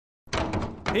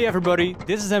Hey everybody,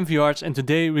 this is Invert and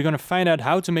today we're gonna find out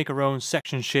how to make our own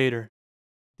section shader.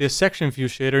 This section view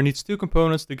shader needs two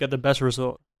components to get the best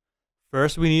result.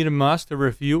 First, we need a mask to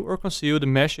reveal or conceal the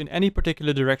mesh in any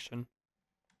particular direction.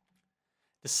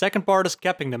 The second part is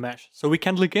capping the mesh, so we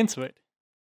can't look into it.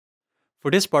 For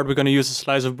this part we're gonna use a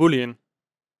slice of boolean.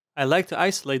 I like to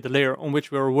isolate the layer on which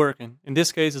we are working, in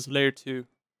this case it's layer 2.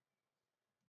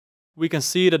 We can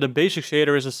see that the basic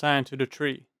shader is assigned to the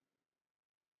tree.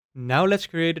 Now let's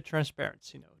create a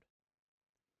transparency node.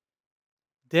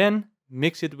 Then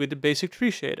mix it with the basic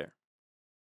tree shader.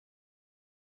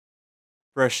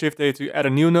 Press Shift A to add a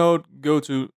new node, go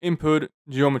to Input,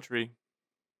 Geometry.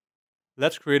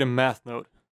 Let's create a math node.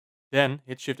 Then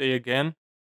hit Shift A again,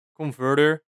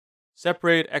 Converter,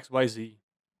 Separate XYZ.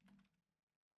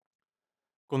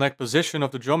 Connect position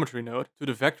of the geometry node to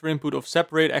the vector input of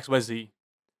Separate XYZ.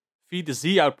 Feed the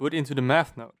Z output into the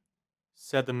math node.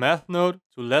 Set the math node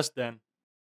to less than.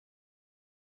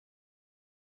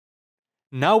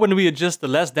 Now when we adjust the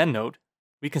less than node,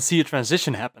 we can see a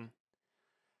transition happen.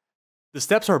 The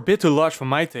steps are a bit too large for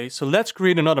my taste, so let's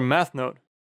create another math node.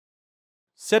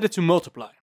 Set it to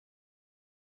multiply.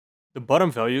 The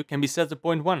bottom value can be set to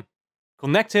 0.1.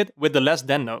 Connect it with the less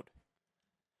than node.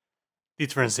 The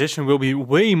transition will be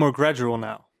way more gradual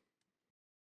now.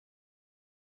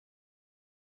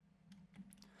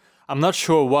 I'm not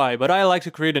sure why, but I like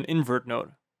to create an invert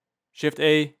node. Shift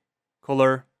A,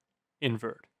 color,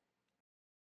 invert.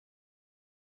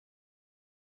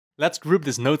 Let's group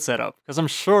this node setup, because I'm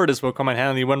sure this will come in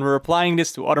handy when we're applying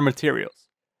this to other materials.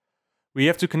 We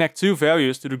have to connect two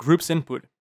values to the group's input.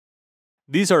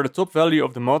 These are the top value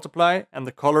of the multiply and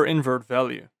the color invert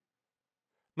value.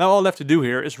 Now all I have to do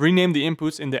here is rename the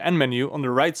inputs in the end menu on the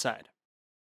right side.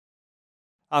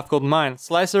 I've called mine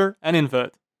slicer and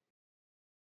invert.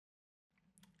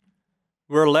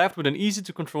 We're left with an easy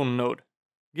to control node.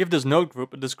 Give this node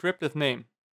group a descriptive name.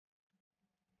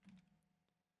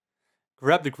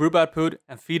 Grab the group output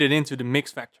and feed it into the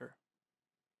mix vector.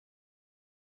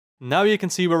 Now you can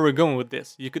see where we're going with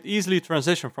this. You could easily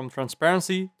transition from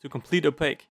transparency to complete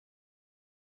opaque.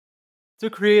 To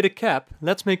create a cap,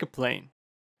 let's make a plane.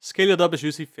 Scale it up as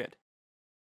you see fit.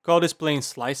 Call this plane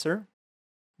slicer.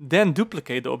 Then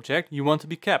duplicate the object you want to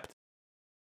be capped.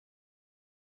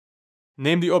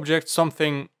 Name the object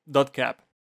something.cap.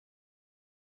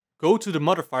 Go to the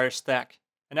modifier stack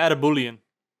and add a boolean.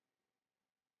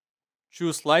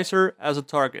 Choose slicer as a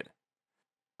target.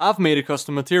 I've made a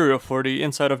custom material for the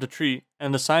inside of the tree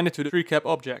and assigned it to the tree cap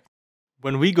object.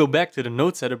 When we go back to the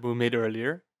node setup we made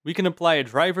earlier, we can apply a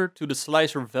driver to the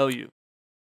slicer value.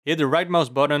 Hit the right mouse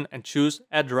button and choose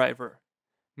Add Driver.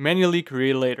 Manually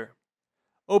create later.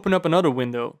 Open up another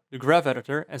window, the graph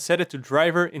editor, and set it to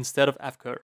driver instead of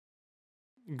fcurve.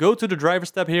 Go to the drivers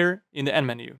tab here in the end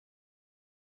menu.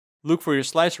 Look for your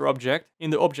slicer object in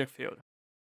the object field.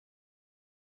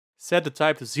 Set the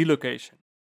type to Z location.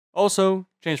 Also,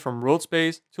 change from world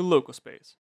space to local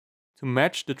space. To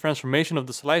match the transformation of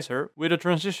the slicer with the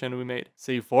transition we made,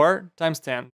 say var times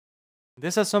 10.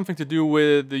 This has something to do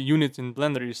with the units in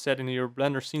Blender you set in your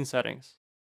Blender scene settings.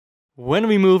 When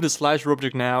we move the slicer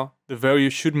object now, the value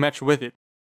should match with it.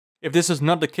 If this is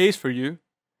not the case for you,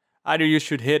 either you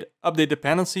should hit Update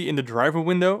Dependency in the driver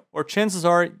window, or chances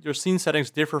are your scene settings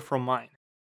differ from mine.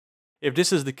 If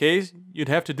this is the case, you'd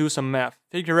have to do some math,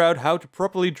 figure out how to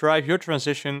properly drive your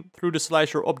transition through the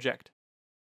slicer object.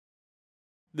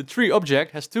 The tree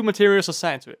object has two materials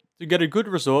assigned to it. To get a good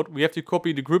result, we have to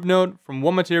copy the group node from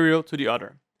one material to the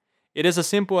other. It is as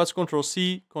simple as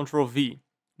Ctrl-C, Ctrl-V.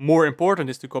 More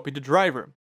important is to copy the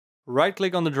driver.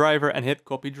 Right-click on the driver and hit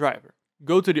Copy Driver.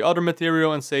 Go to the other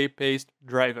material and say Paste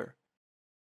Driver.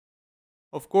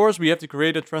 Of course, we have to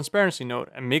create a transparency node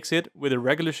and mix it with a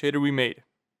regular shader we made.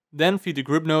 Then feed the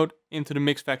group node into the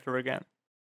mix vector again.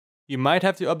 You might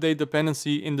have to update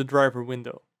dependency in the driver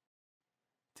window.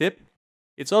 Tip: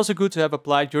 it's also good to have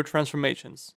applied your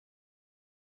transformations.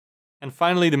 And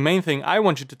finally, the main thing I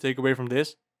want you to take away from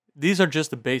this, these are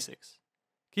just the basics.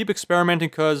 Keep experimenting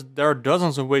because there are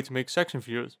dozens of ways to make section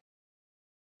views.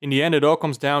 In the end, it all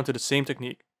comes down to the same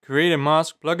technique. Create a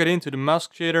mask, plug it into the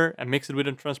mask shader and mix it with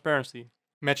a transparency.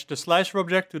 Match the slicer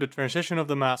object to the transition of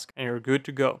the mask and you're good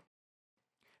to go.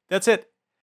 That's it.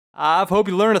 I hope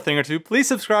you learned a thing or two. Please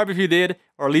subscribe if you did,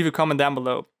 or leave a comment down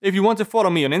below. If you want to follow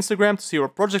me on Instagram to see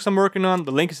what projects I'm working on,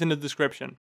 the link is in the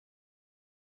description.